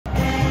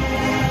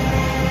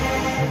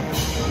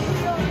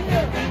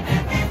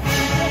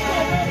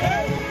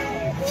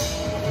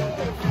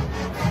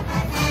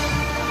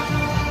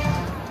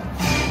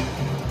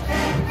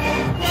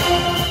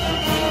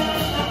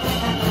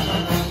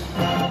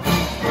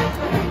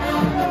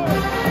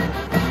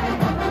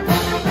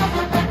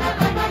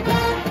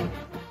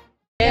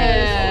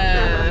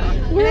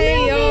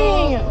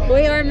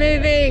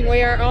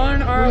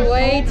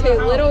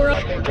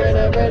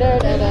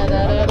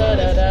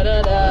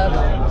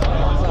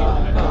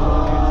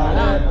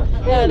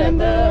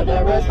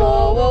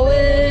gospel will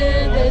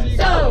win. And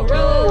so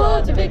roll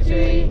on to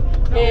victory.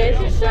 Here's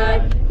your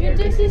stride, your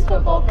Dixie's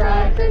football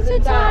pride.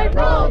 Crimson Tide,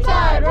 roll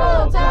Tide,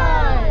 roll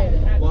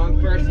Tide.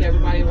 Long first,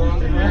 everybody, long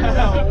first.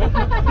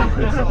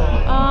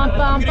 Long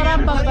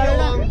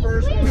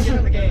first when we get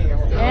in the game.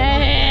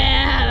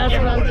 Yeah,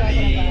 that's what I'm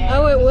talking about.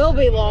 Oh, it will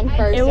be long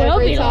first. It will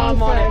be long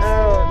first.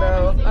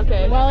 Oh, no.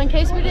 Okay. Well, in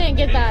case we didn't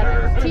get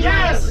that,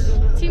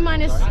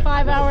 T-minus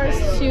 5 hours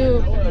to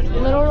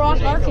Little Rock,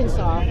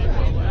 Arkansas.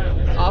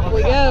 Off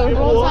we go.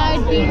 Roll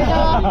Tide beat the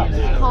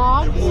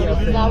Hogs.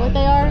 Is that what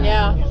they are?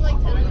 Yeah.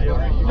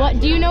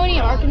 What, do you know any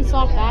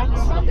Arkansas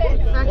facts?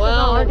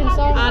 Well,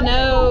 Arkansas?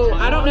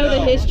 I don't know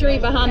the history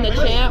behind the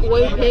chant,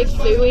 Woo Pig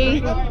Suey,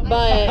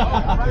 but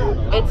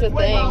it's a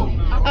thing.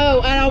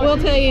 Oh, and I will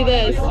tell you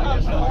this.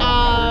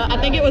 I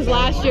think it was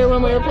last year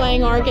when we were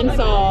playing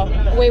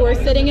Arkansas. We were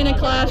sitting in a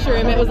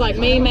classroom. It was like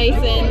me,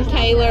 Mason,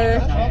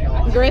 Kaylor,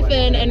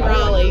 Griffin, and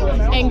Riley.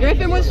 And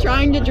Griffin was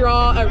trying to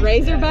draw a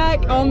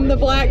Razorback on the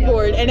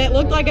blackboard, and it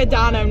looked like a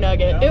dino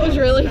nugget. It was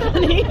really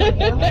funny.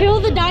 Kill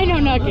the dino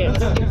nuggets.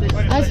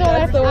 That's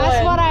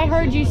what I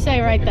heard you say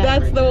right there.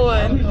 That's the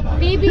one.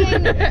 Phoebe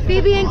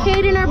and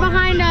Kaden are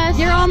behind us.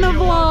 You're on the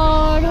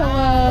vlog.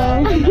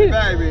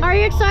 Hello. Are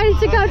you excited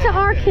to go to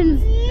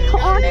Arkansas?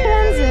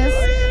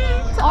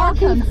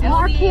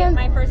 Arkansas.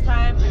 My first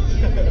time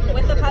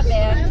with the pep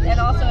band and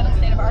also in the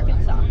state of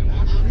Arkansas.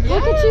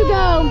 Look at you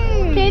go.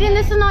 Kaden,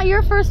 this is not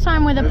your first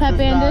time with a pep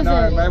band, is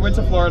it? I went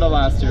to Florida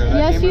last year.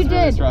 Yes, you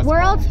did.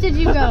 Where else did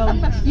you go?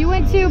 You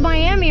went to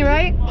Miami,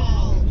 right?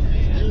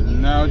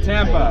 No,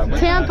 Tampa.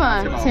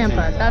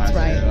 Tampa, that's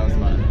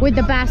right. With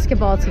the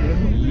basketball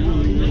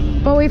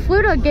team. But we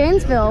flew to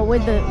Gainesville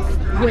with the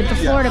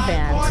Florida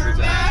band.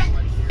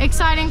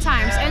 Exciting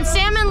times. And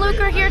Sam and Luke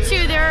are here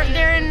too.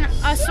 They're in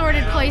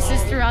assorted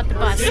places throughout the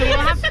bus. So we'll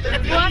have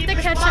to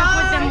catch up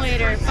with them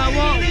later. But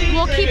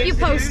we'll keep you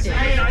posted.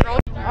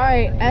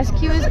 Alright,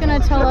 SQ is gonna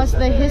tell us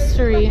the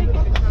history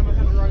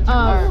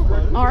of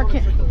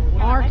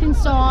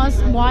Arkansas,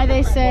 why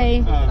they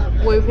say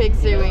Woo Pig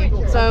Suey.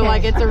 So okay.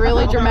 Like it's a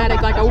really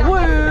dramatic, like a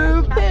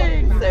Woo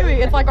Pig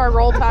Suey. It's like our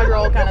Roll Tide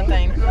roll kind of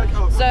thing.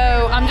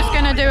 So I'm just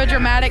gonna do a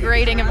dramatic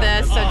reading of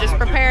this, so just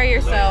prepare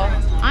yourself.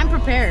 I'm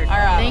prepared. All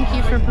right. Thank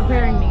you for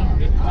preparing me.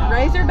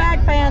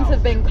 Razorback fans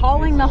have been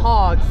calling the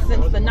Hogs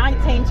since the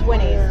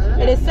 1920s.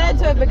 It is said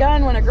to have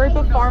begun when a group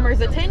of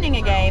farmers attending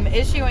a game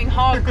issuing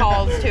hog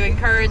calls to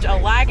encourage a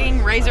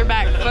lagging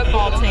Razorback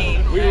football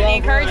team. The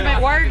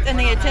encouragement worked and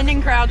the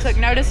attending crowd took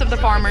notice of the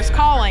farmers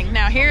calling.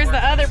 Now here's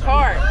the other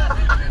part.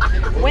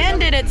 When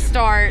did it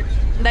start?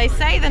 They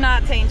say the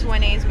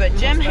 1920s, but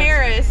Jim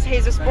Harris,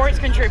 he's a sports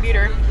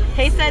contributor,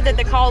 he said that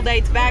the call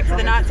dates back to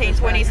the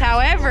 1920s.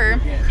 However,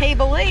 he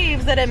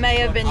believes that it may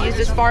have been used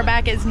as far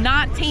back as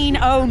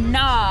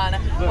 1909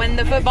 when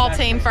the football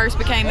team first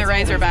became the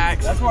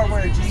Razorbacks.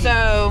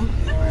 So,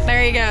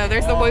 there you go.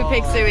 There's the Woo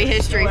Pig Suey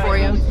history for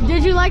you.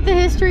 Did you like the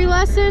history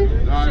lesson?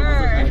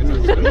 Sure.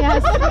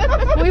 Yes.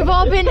 We've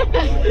all been...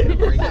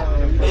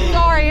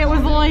 Sorry, it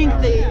was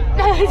lengthy.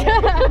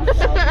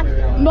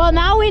 Well,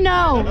 now we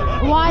know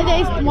why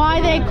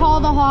they call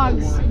the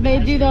Hogs. They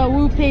do the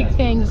Woo Pig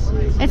things.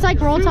 It's like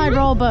Roll Tide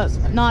Roll, but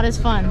not as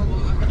fun.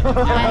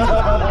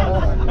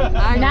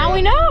 Now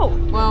we know.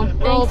 Well,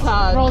 Roll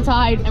Tide. Roll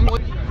Tide.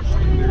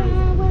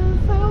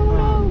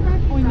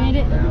 We made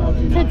it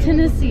to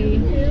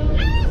Tennessee.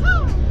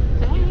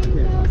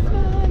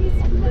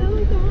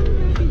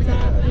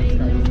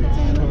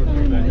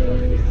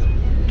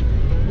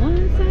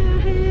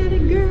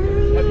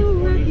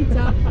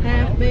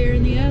 Half bear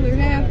and the other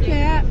half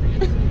cat.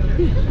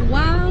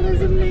 Wild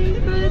as a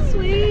mink, but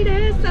sweet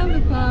as soda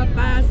pop.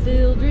 I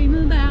still dream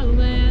about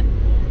that.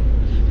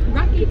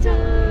 Rocky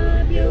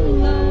Top,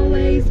 you'll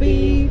always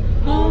be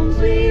home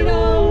sweet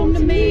home to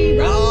me.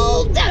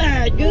 Roll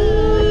Tide,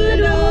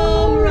 good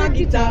old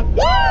Rocky Top.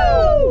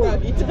 Woo!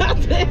 Rocky Top,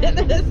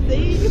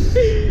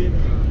 Tennessee.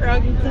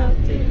 Rocky Top,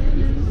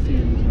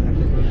 Tennessee.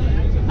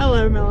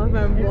 Hello,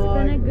 Mellophone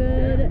vlog. It's been a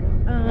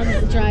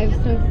good drive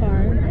so far.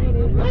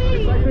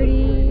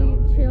 Pretty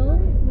chill.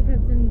 We've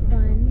had some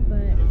fun,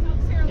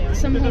 but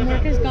some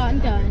homework has gotten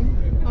done.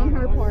 On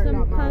her part,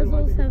 some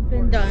puzzles have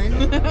been done.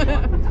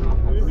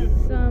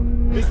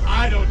 Some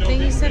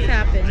things have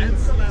happened.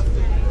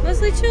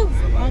 Mostly chill.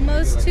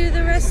 Almost to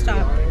the rest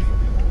stop.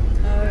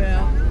 Oh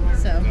yeah.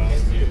 So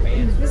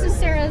this is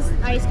Sarah's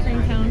ice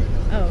cream cone.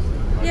 Oh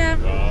yeah.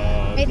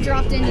 It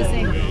dropped in to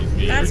say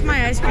that's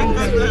my ice cream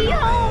cone.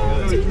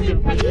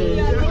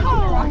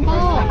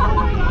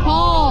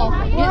 Paul,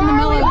 get in the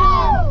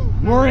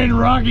Mellophone. We're in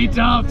Rocky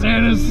Top,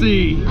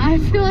 Tennessee. I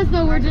feel as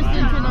though we're just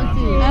in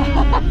Tennessee.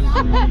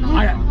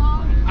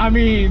 I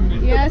mean,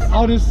 yes.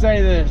 I'll just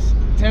say this.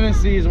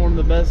 Tennessee is one of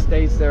the best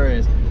states there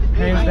is.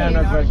 Hands down,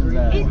 no questions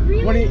asked. It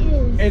really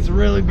is. It's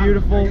really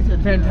beautiful,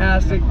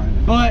 fantastic,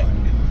 but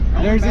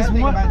there's this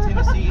one about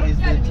Tennessee is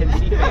the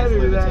Tennessee fans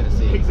live in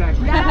Tennessee.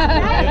 Exactly.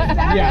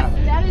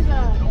 That is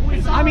a...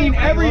 I mean,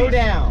 slow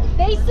down.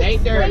 They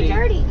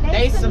dirty.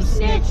 They some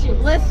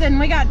snitches. Listen,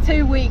 we got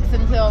 2 weeks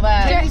until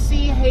that.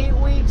 Tennessee Hate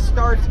Week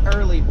starts starts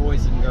early,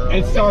 boys and girls.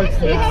 It starts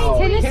now.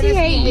 Tennessee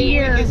hate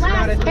year. is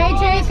not a Hey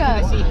Tennessee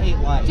Jacob. hate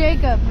life.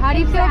 Jacob, how do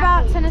you feel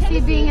about Tennessee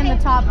being in the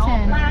top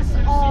 10? Last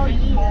all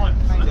year.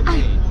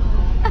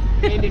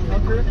 Brandon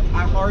Hooker,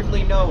 I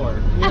hardly know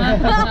her.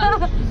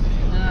 Oh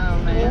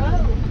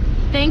man.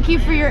 Thank you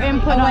for your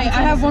input. Oh wait,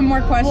 I have one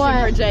more question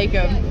What? for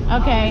Jacob.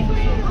 Okay.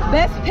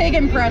 Best pig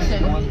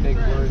impression. One big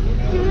word.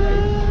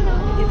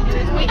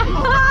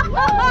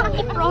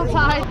 Roll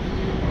Tide.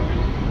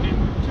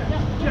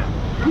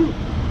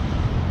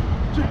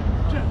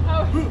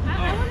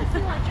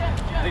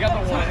 They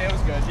got the one. It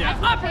was good.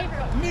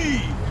 Yeah.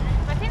 Me.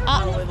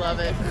 I love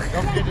it.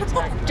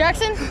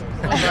 Jackson,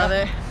 I love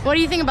it. what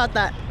do you think about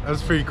that? That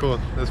was pretty cool.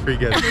 That was pretty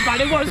good.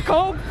 Everybody was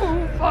kung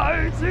fu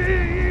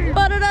fighting.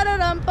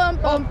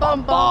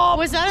 Ba-da-da-da-dum-bum-bum-bum.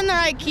 Was that in the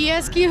right key,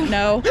 SQ?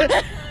 No.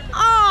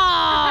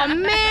 Oh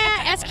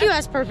man, SQ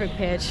has perfect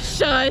pitch.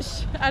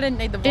 Shush. I didn't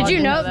need the Did you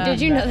volume know? of that.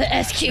 Did you know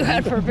that SQ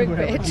had perfect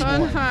pitch?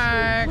 Fun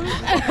fact.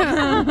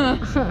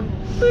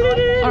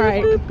 All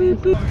right.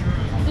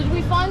 Did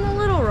we find the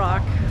Little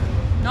Rock?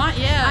 Not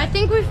yet. I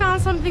think we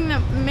found something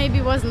that maybe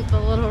wasn't the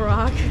Little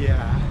Rock.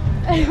 Yeah.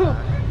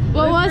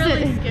 What was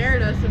really it?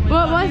 scared us. And we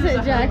What thought he was it,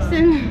 a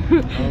Jackson?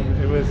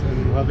 It was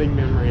in loving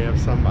memory of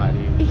somebody.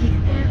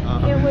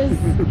 It was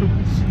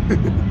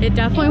It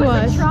definitely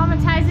was. a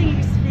traumatizing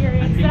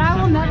experience that I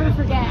will never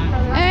forget. For the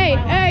rest Hey, of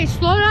my life. hey,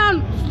 slow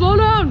down, slow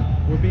down.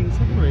 We're being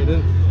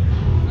separated.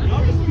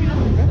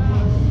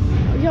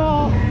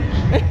 Y'all,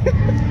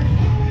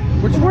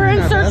 we're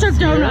in search of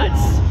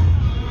donuts.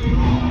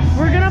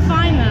 We're gonna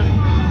find them.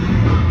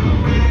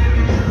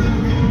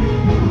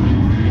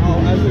 Oh,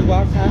 as we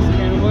walk past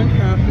Cannibal and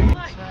Crafty.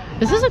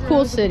 This is a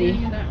cool city.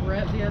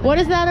 What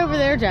is that over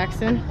there,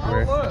 Jackson?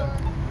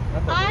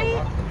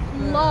 I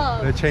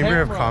love The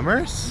Chamber of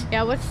Commerce?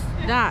 Yeah, what's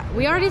that?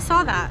 We already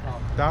saw that.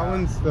 That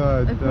one's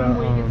the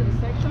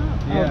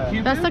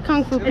Yeah. That's the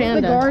Kung Fu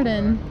Panda.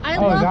 I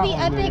Oh, love that the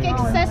one epic there.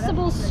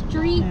 accessible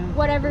street,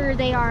 whatever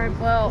they are.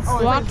 Well,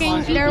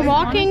 Walking, they're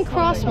walking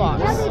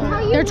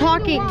crosswalks. They're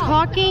talking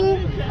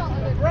crosswalks.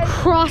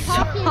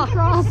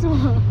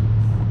 Crosswalk.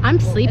 I'm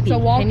sleepy. it's a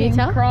Can walking you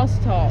tell?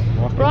 crosstalk.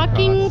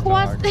 Walking crosstalk.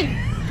 cross.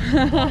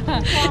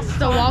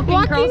 It's a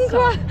walking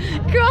crosstalk.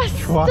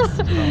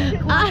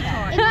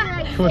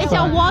 It's a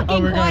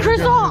walking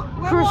croissant.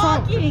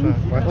 Croissant.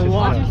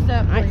 Watch your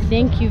step. I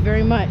thank you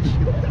very much.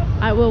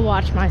 I will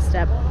watch my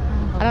step.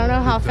 I don't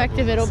know how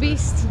effective it'll be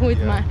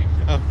with my.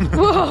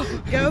 Whoa.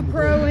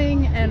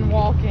 GoProing and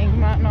walking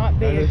might not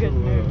be a good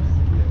move.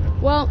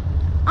 Well,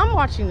 I'm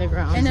watching the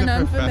ground. In an The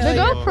unfamiliar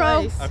GoPro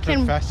place. A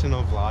can.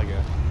 professional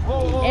vlogger.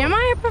 Am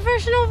I a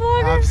professional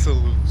vlogger?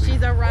 Absolutely.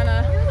 She's a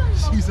runner.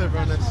 She's a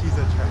runner, she's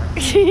a track.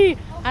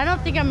 I don't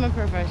think I'm a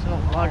professional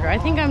vlogger. I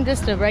think I'm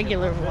just a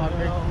regular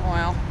vlogger.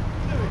 Wow.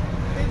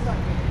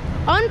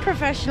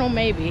 Unprofessional,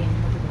 maybe.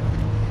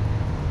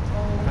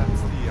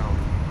 That's the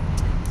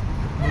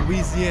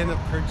Louisiana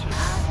Purchase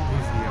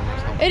Museum or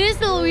something. It is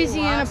the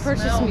Louisiana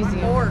Purchase Museum.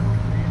 Pork.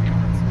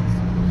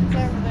 It's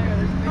over there.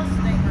 There's a big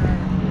steamer.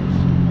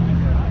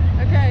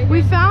 Okay.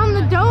 We found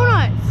the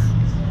donuts.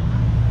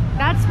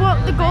 That's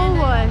what the goal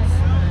was.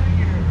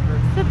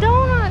 It's the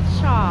donut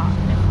shop.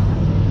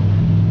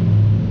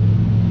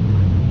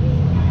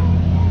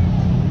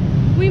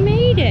 We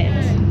made it.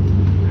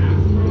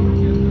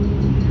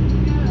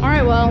 All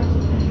right, well,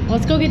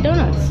 let's go get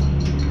donuts.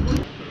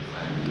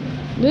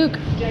 Luke,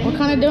 what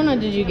kind of donut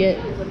did you get?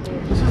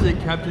 This is a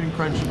Captain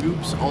Crunch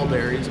Oops All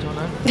Berries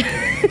donut.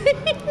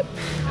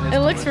 It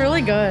looks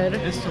really good.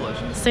 It's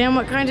delicious. Sam,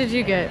 what kind did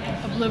you get?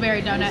 A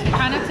blueberry donut. It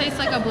kind of tastes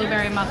like a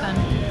blueberry muffin.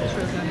 It's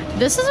really good.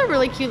 This is a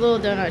really cute little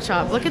donut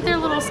shop. Look at their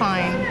little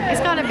sign.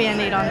 It's got a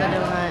Band-Aid on the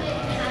donut.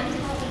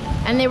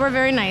 And they were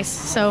very nice,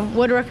 so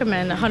would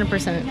recommend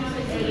 100%.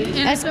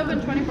 And it's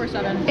open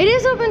 24/7. It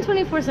is open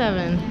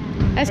 24/7.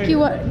 SQ,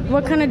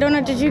 what kind of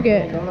donut did you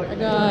get?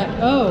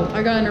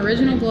 I got an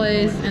original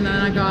glaze, and then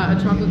I got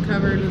a chocolate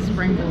covered with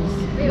sprinkles.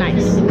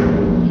 Nice.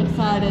 I'm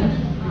excited.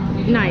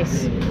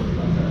 Nice.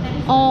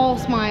 All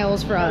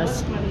smiles for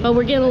us. But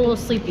we're getting a little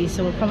sleepy,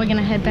 so we're probably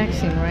gonna head back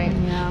soon, right?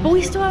 Yeah. But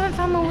we still haven't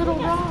found the Little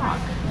Rock.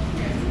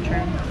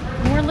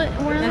 We're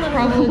That's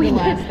probably the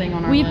last thing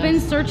on our We've list. been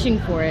searching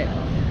for it.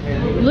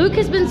 Luke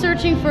has been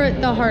searching for it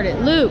the hardest.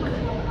 Luke,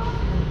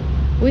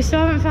 we still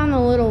haven't found the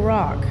Little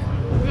Rock.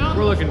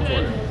 We're looking for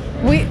it.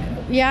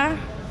 Yeah,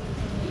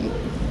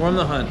 We're on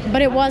the hunt.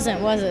 but it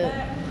wasn't, was it?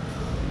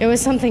 It was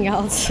something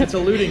else. It's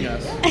eluding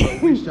us,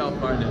 but we shall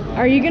find it.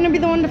 Are you gonna be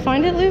the one to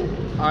find it, Luke?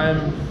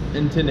 I'm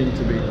intending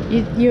to be.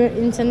 You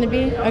intend to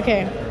be?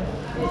 Okay.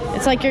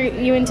 It's like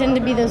you intend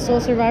to be the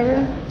sole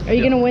survivor? Are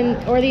you gonna win,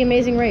 or the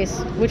Amazing Race?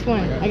 Which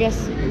one? I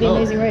guess the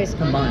Amazing Race.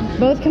 Combined.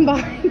 Both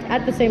combined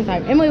at the same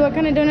time. Emily, what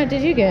kind of donut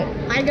did you get?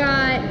 I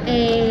got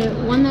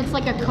one that's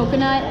like a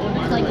coconut,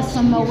 like a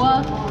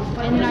Samoa,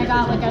 and then I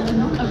got like a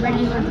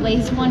regular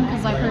glazed one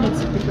because I heard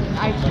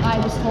I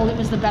was told it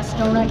was the best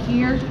donut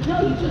here.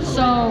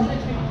 So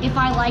if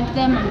I like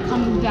them, I'm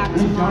coming back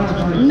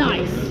tomorrow.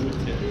 Nice.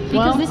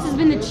 Because this has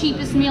been the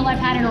cheapest meal I've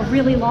had in a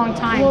really long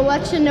time. We'll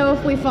let you know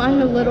if we find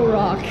the Little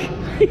Rock.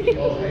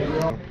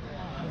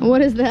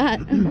 What is that?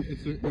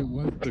 It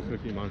was the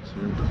Cookie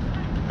Monster.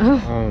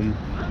 Oh.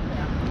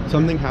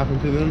 Something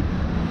happened to them.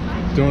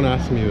 Don't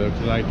ask me though,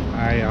 because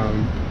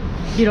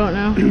You don't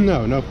know?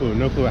 no clue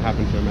what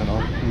happened to them at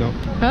all. No.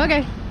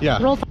 Okay.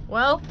 Yeah. Roll.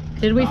 Well,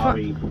 did we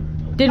find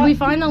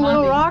the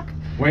little rock?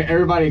 Wait,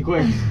 everybody,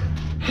 quick.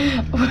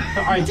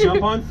 Alright,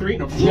 jump on 3.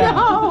 No.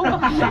 No.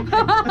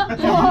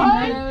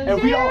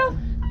 If we all,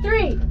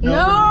 3.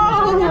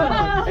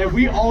 No. if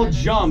we all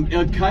jump,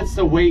 it cuts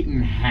the weight in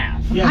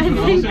half. Yeah, I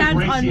so think also that's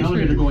breaks the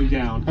elevator untrue. going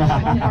down.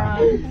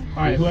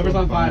 Alright, whoever's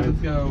on 5, let's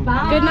go.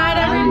 Good night,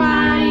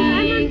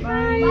 everybody.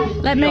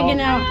 Let Megan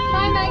out.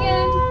 Bye,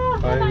 Megan.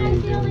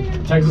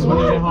 Text us when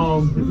you get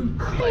home.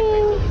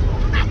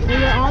 We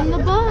are on the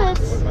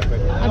bus,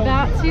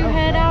 about to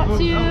head out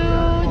to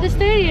the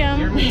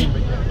stadium. In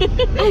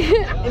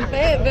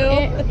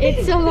Fayetteville.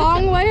 It's a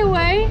long way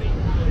away.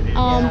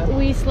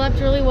 We slept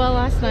really well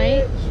last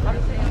night.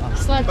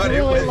 Slept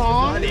really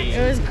long. It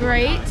was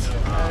great.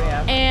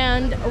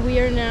 And we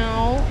are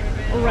now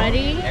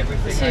ready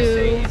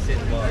to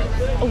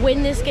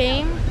win this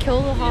game,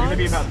 kill the Hogs. You're gonna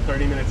be about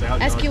 30 minutes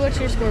out. SQ, what's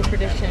your score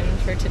prediction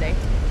for today?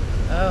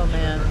 Oh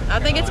man, I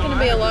think it's going to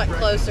be a lot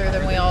closer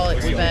than we all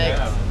expect.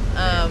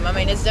 I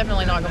mean, it's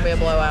definitely not going to be a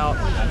blowout.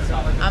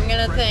 I'm going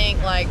to think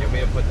like.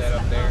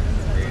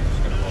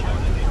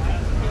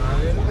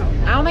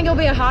 I don't think it'll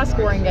be a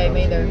high-scoring game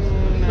either.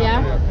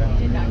 Yeah?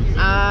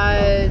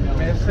 I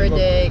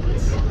predict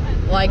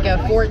like a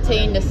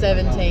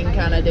 14-17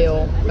 kind of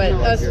deal, but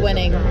us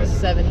winning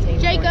 17.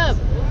 Jacob,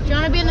 do you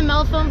want to be in the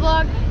Mellophone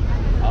vlog?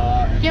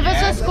 Give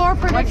us a score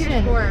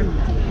prediction.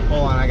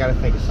 Hold on, I gotta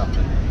think of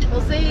something.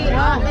 We'll see.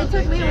 It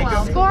took me a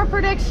while. Score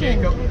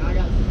prediction.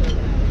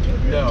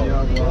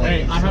 No.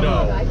 Hey, no.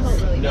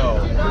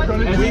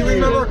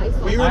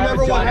 We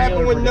remember what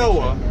happened with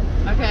Noah.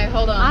 Okay,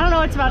 hold on. I don't know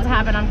what's about to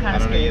happen. I'm kind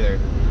of scared.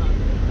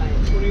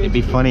 either. It'd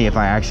be funny if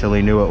I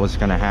actually knew what was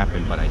gonna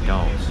happen, but I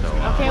don't, so.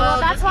 Okay, well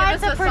that's why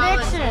it's a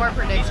prediction.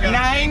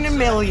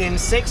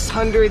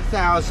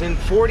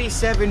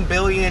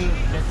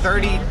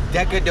 9,600,047,030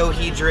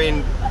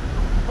 decadohedron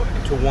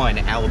to 1.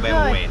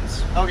 Alabama Good.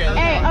 wins.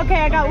 Hey,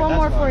 okay, I got one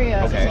more for you.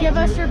 Okay. Give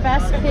us your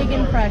best pig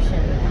impression.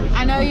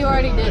 I know you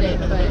already did it,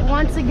 but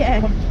Once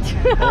again.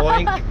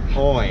 Oink,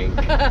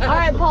 oink. All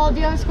right, Paul, do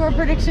you have a score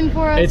prediction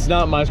for us? It's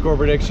not my score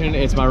prediction,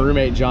 it's my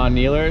roommate John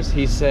Nealer's.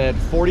 He said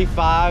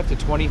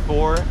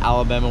 45-24,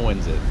 Alabama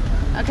wins it.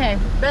 Okay.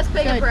 best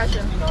pig Good.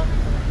 impression.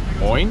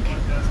 Oink.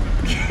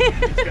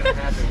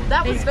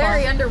 That was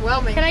very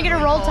underwhelming. Can I get a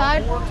roll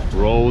tide?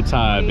 Roll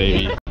Tide,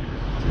 baby.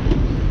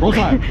 Roll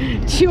Tide.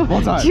 Do you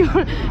want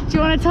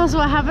to tell us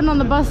what happened on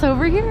the bus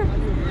over here?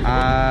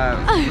 A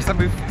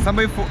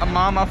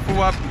mama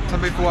flew up,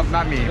 somebody flew up,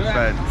 not me,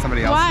 but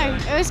somebody else. Why?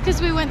 It was because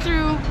we went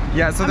through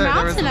Yeah, so there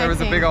was mountain, I a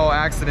think. big old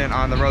accident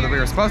on the road that we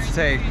were supposed to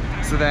take,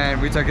 so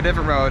then we took a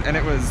different road, and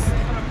it was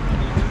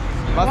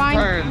lots of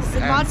turns,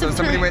 and Lots so of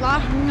somebody turns.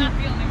 went,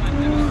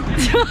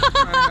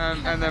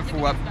 and then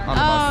flew up on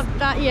the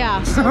bus.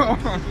 Yeah. So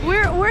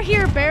we're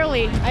here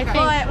barely, I think.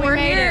 But We we're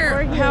made it. here.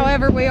 We're here.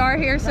 However, we are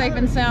here safe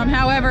and sound.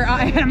 However,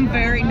 I am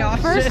very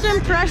nauseous. First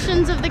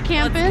impressions of the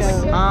campus.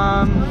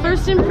 Let's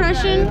First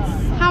impressions.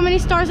 How many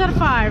stars out of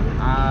 5?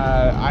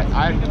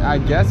 I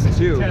guess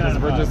 2, because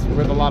we're just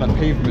with a lot of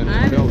pavement. I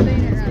haven't seen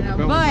it right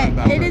now.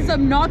 But it is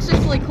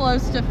obnoxiously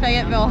close to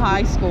Fayetteville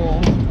High School.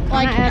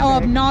 Like, epic.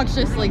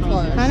 obnoxiously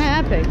close. Kind of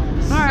epic.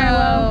 All right,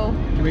 well.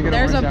 Can we get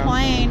There's a orange out?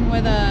 plane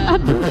with a...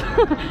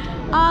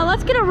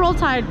 Let's get a roll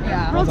tide.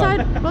 Yeah. Roll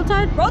tide. Roll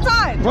tide. Roll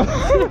Tide!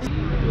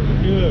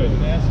 Good.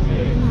 That's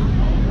good.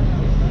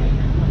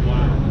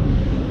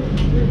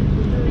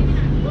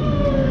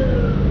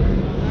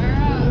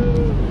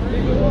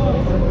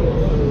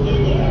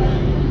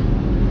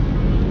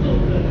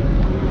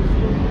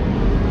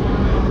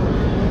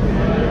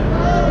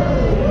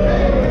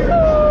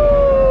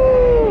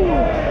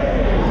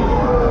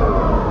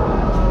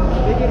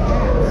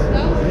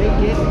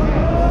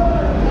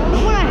 I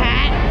want a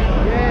hat.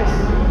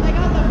 They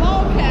got the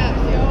ball caps,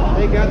 y'all.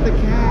 They got the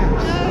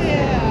caps. Oh,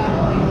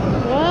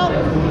 yeah. Well,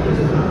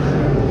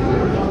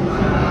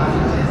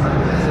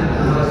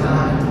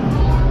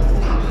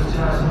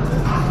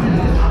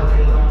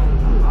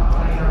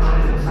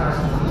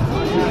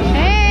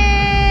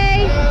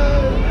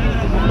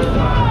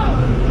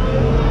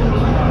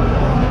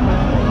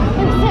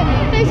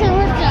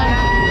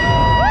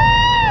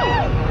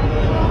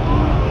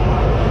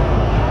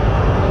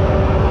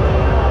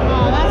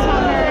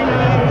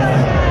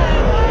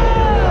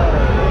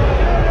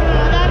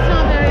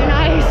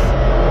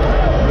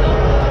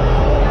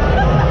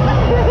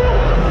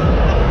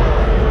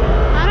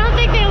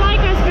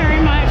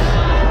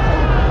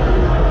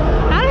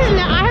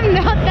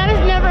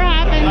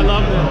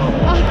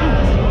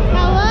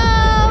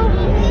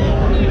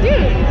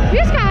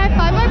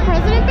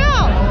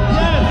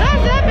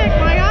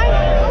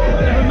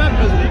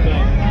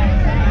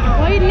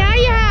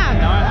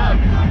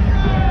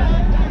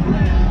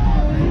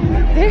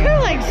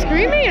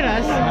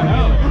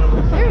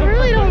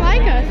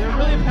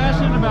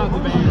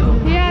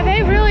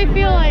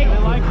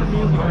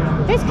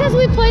 because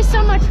we play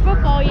so much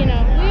football, you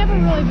know. We have a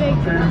really big...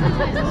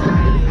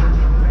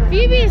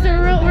 Phoebe's a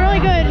really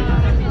good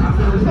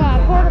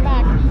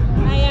quarterback.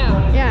 I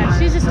am. Yeah,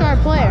 she's a star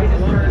player.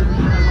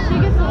 She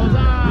gets roll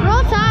tide.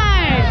 Roll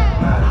tide.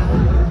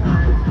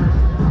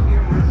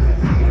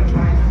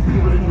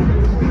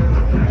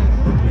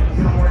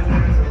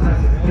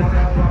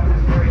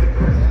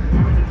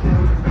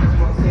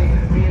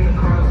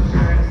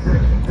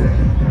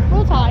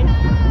 Roll tide.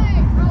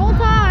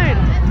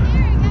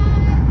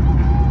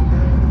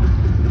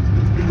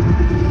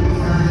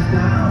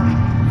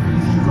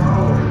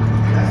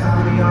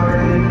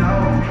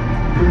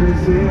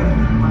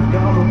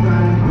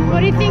 What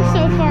do you think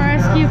so far,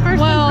 SQ?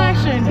 First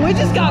impression. We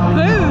just got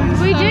booed.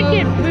 We did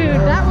get booed.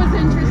 That was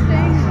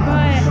interesting.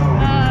 But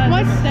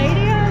what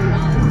stadium?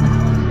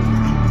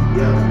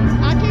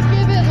 I could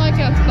give it like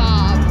a 5.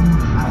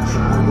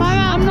 5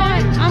 out of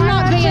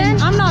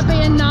 10. I'm not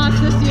being nice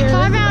this year.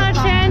 5 out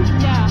of 10.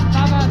 Yeah,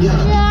 5 out of 10.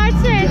 Yeah, I'd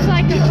say it's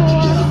like a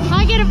 4.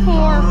 I get a 4.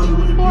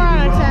 4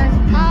 out of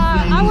 10.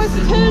 I was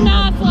too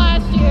nice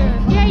last year.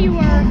 Yeah, you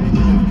were.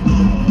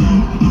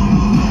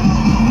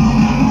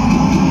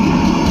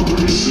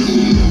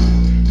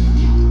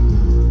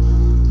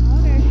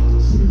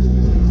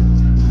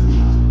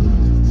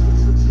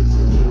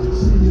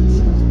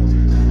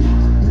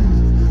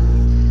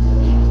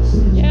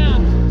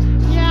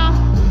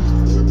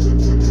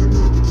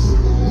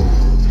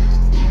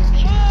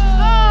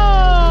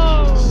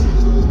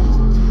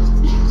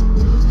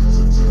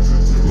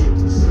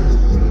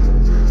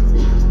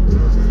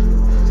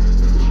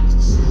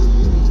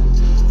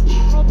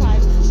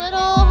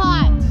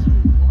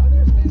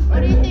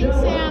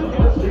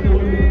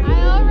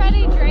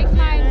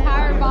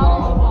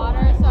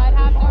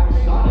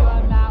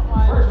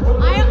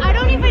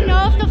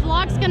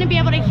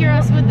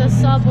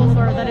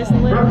 Subwoofer that is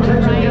literally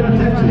right in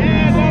front of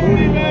us.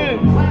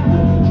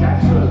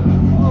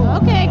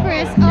 Okay,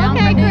 Chris.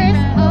 Okay, Chris.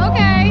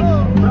 Okay.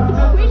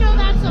 We know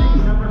that song.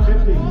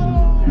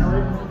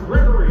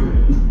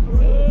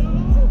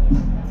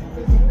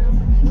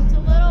 It's a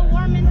little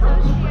warm and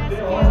toasty,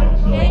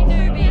 SQ. It do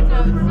be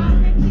toasty.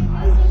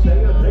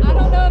 I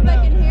don't know if they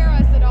can hear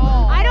us at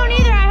all. I don't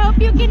either. I hope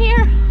you can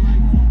hear.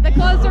 The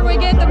closer we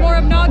get, the more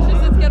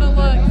obnoxious it's gonna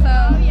look. So.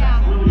 Oh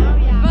yeah. Oh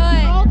yeah.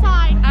 But roll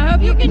tide. I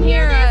hope you can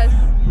hear us.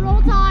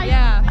 Roll tide.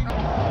 Yeah.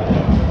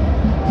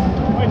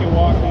 When you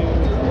walk in.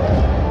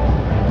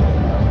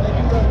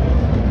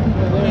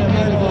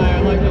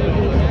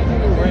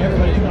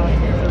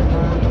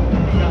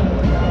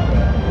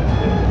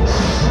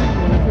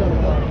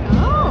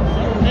 Oh.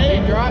 Hey,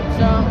 drop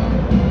some.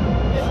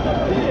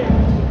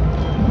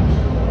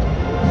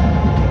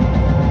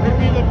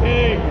 Rippy the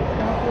pig.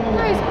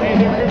 Nice. Hey,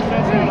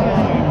 that's not a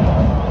lie.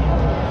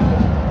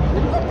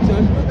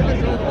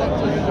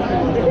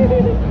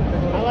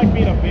 I like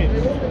being a bitch.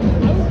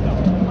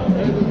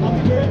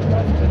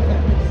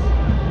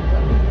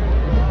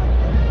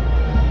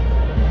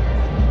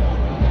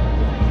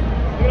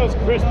 Look at those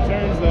crisp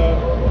turns though.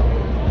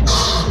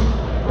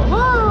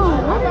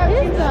 Whoa, what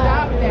is that?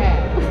 Stop that.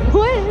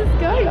 What is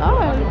going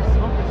on?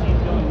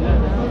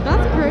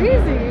 That's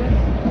crazy.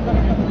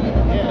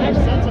 Yeah, I've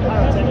sent some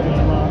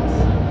pyrotechnics box.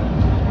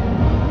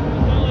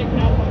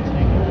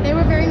 They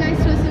were very nice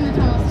to us in the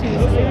tunnels too.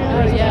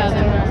 Oh yeah,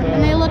 they were.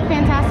 And they look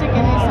fantastic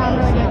and they sound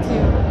really good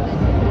too.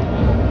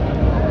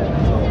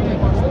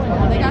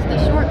 They got the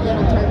short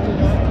little turkeys.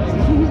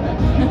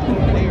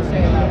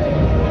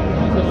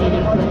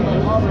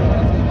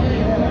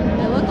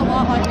 They look a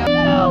lot like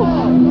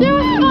Oh, there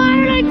was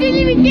fire and I didn't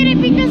even get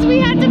it because we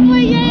had to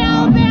play Yay,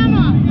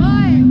 Alabama.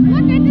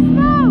 Look at the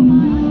smoke.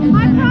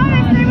 I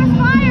promise there was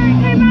fire. It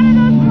came out of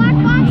those black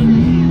boxes.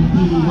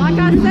 Like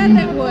I said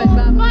they would.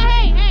 But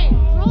hey,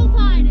 roll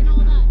tide and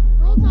all that.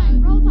 Roll tide,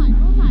 roll tide,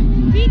 roll tide.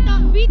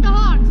 Beat the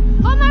Hawks.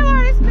 Oh my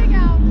word, it's Big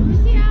Al. Is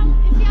he out?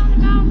 Is he out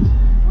and about?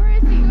 Where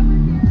is he?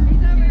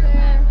 He's over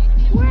there.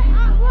 Where?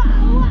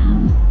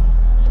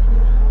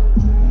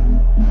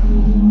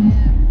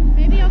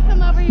 Maybe he'll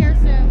come over here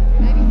soon.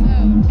 Maybe so.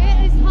 It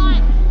is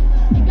hot.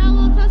 It got a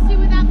little toasty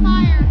with that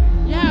fire.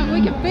 Yeah,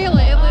 we can feel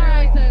it. It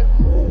literally says.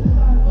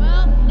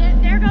 Well,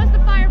 there goes the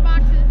fire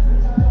boxes.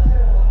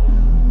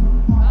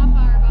 Bye,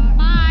 firebox.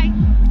 Bye.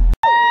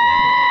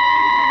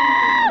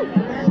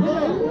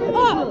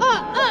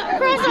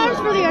 Cross arms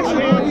for the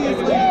extra.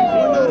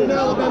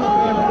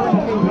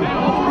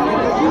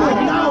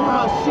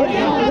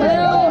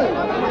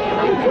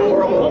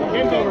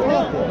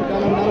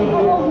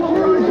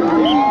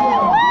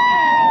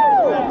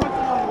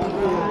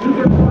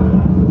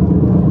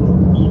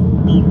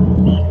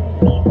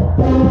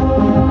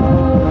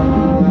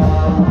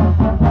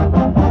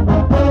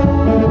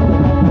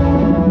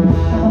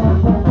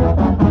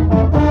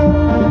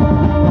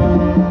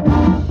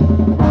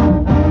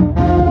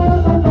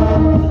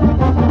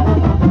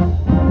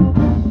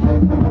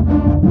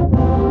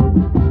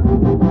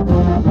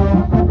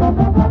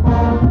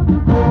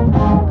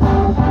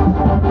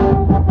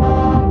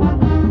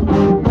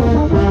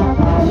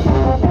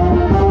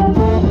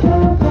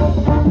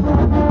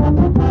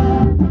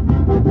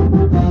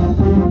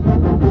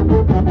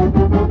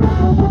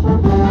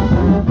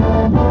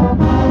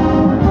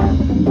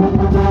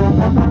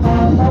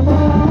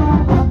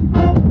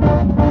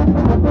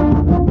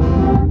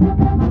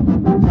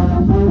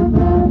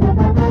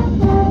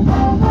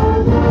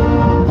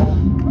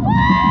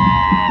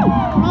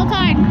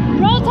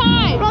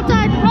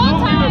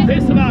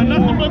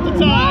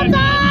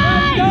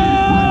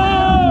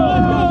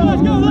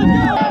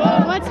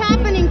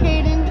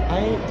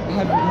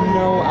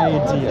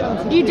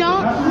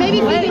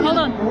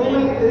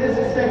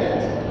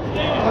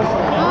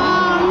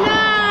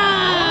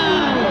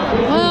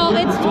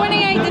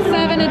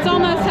 28-7. It's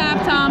almost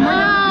halftime.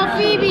 Oh,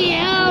 Phoebe.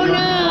 Oh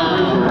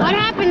no. What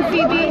happened,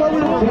 Phoebe?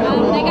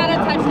 They got a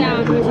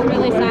touchdown, which is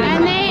really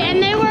sad.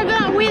 And they were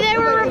they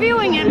were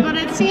reviewing it, but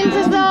it seems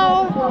as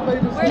though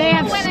they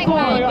have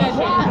scored.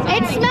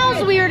 It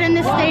smells weird in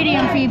this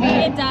stadium, Phoebe.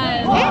 It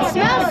does. It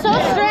smells so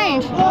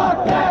strange.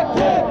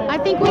 I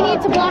think we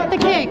need to block the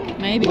kick.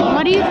 Maybe.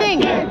 What do you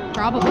think?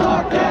 Probably.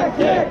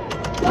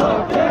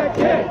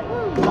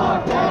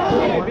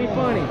 It'd be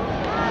funny.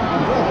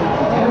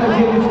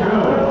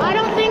 I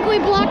don't think we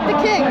blocked the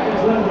kick.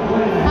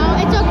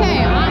 It's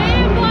okay. I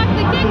didn't block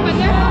the kick, but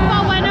their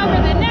football went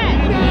over the net.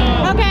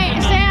 Okay,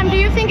 Sam, do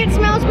you think it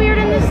smells weird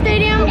in this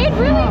stadium? It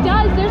really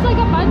does. There's like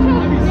a bunch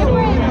of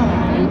different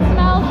food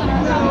smells that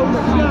are coming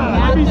from like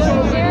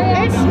bathrooms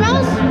area. It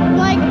smells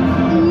like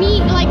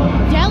meat, like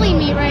deli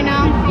meat right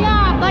now.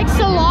 Yeah. Like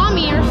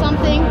salami or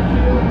something.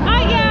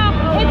 Yeah.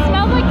 It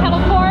smelled like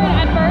kettle corn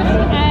at first,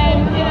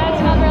 and that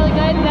smelled really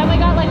good. Then we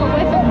got like a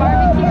whiff of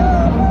barbecue,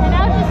 and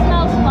now it just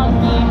smells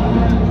funky.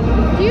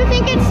 Do you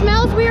think it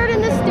smells weird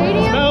in this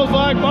stadium? Smells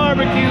like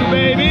barbecue,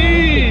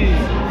 baby.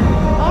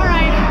 All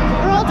right,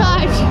 roll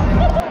tide.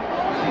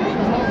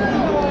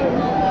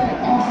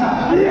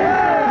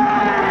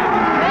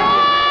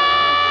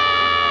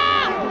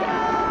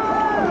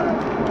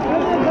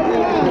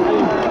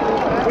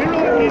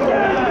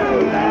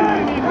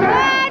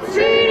 That's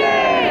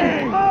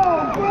cheating!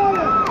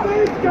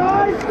 These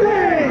guys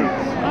stink.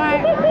 All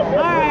right.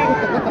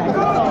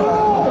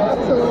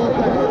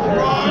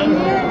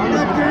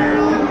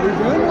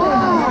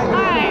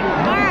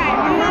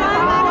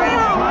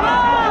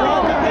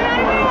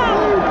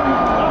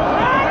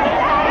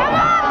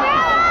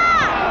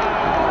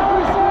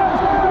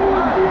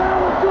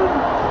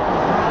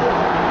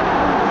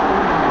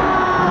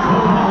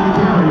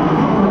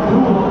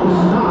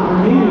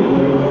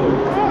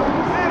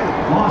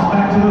 Lost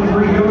back to the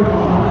 3-yard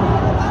line.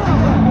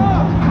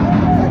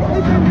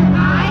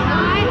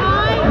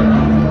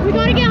 We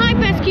gotta get hype,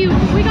 SQ.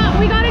 We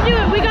gotta do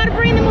it. We gotta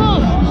bring them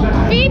home.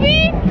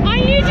 Phoebe, I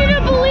need you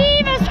to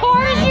believe as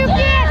hard as you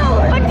can.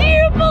 But do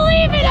you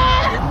believe in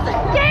us?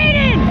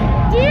 Jaden,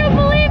 do you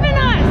believe in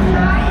us?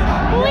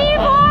 Believe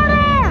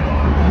harder.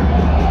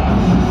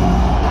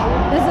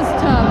 This is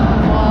tough.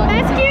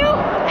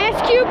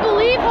 SQ,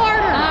 believe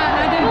harder.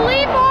 I do.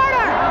 Believe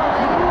harder.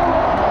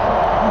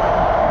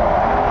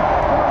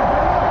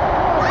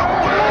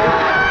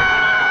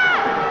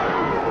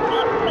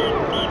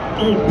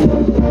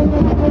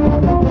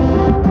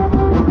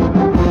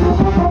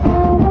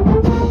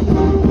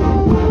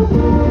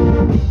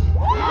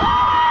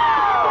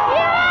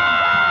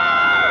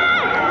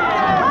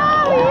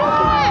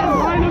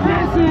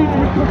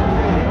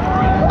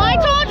 I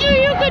told you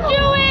you could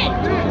do it!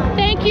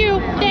 Thank you.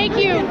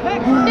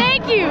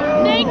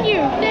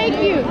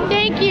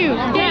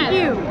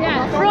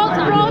 Yes. Roll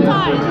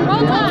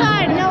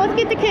tide. Now let's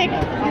get the kick.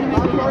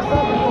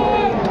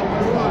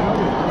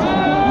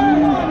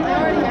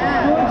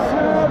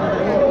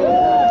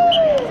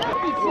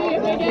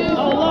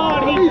 Oh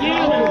Lord, he's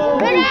giving.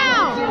 Big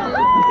Al!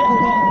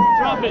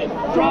 Drop it.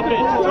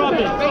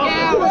 Big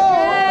Al!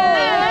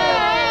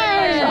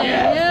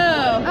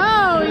 Yeah.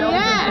 Oh,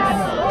 yes!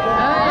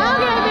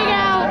 Okay, Big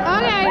Al.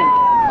 Okay.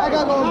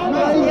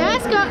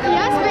 Yes,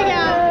 Big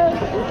Al.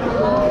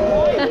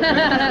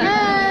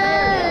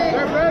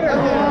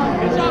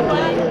 Good job,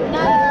 buddy.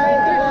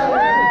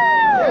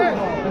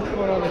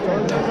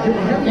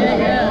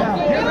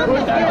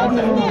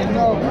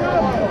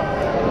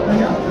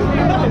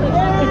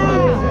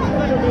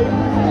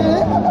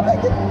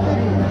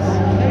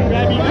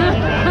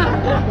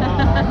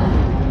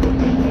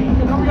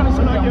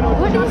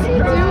 What is he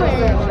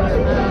doing?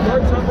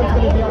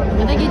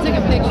 I think he took a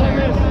picture.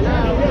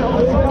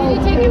 Did he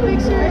take a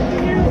picture?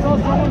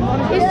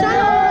 He's trying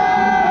to...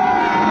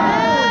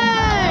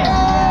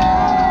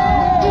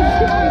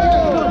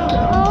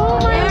 Oh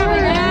my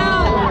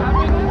God.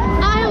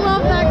 I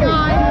love that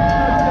guy.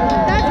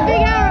 That's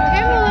Big Al.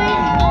 Emily.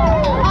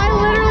 I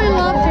literally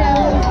loved him.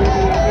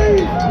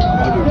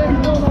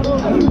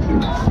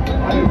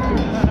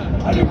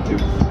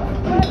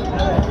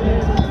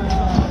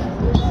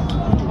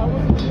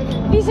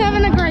 He's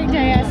having a great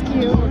day, SQ.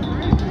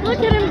 Look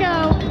at him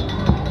go.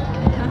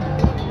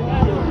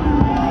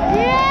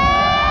 Yeah!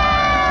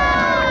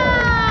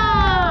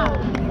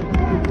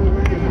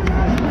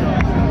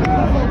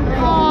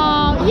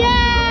 Oh,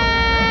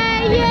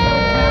 yay!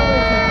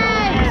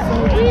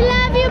 We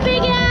love you,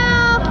 Big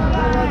Al!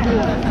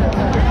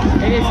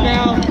 It is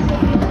now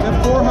the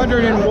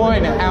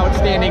 401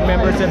 outstanding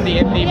members of the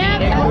MDB,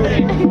 Yep.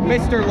 including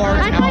Mr. Large.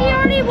 I thought he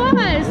already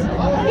was.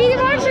 He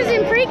watches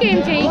in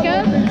pregame,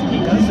 Jacob.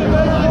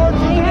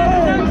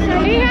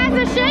 He has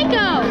a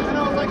Shaco.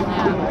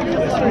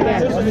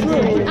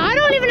 I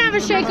don't even have a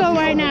Shaco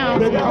right now.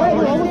 He's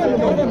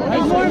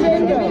more of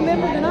an MDB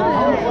member than I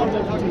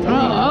am.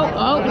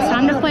 Oh, it's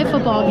time to play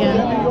football again.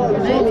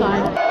 Roll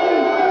tide.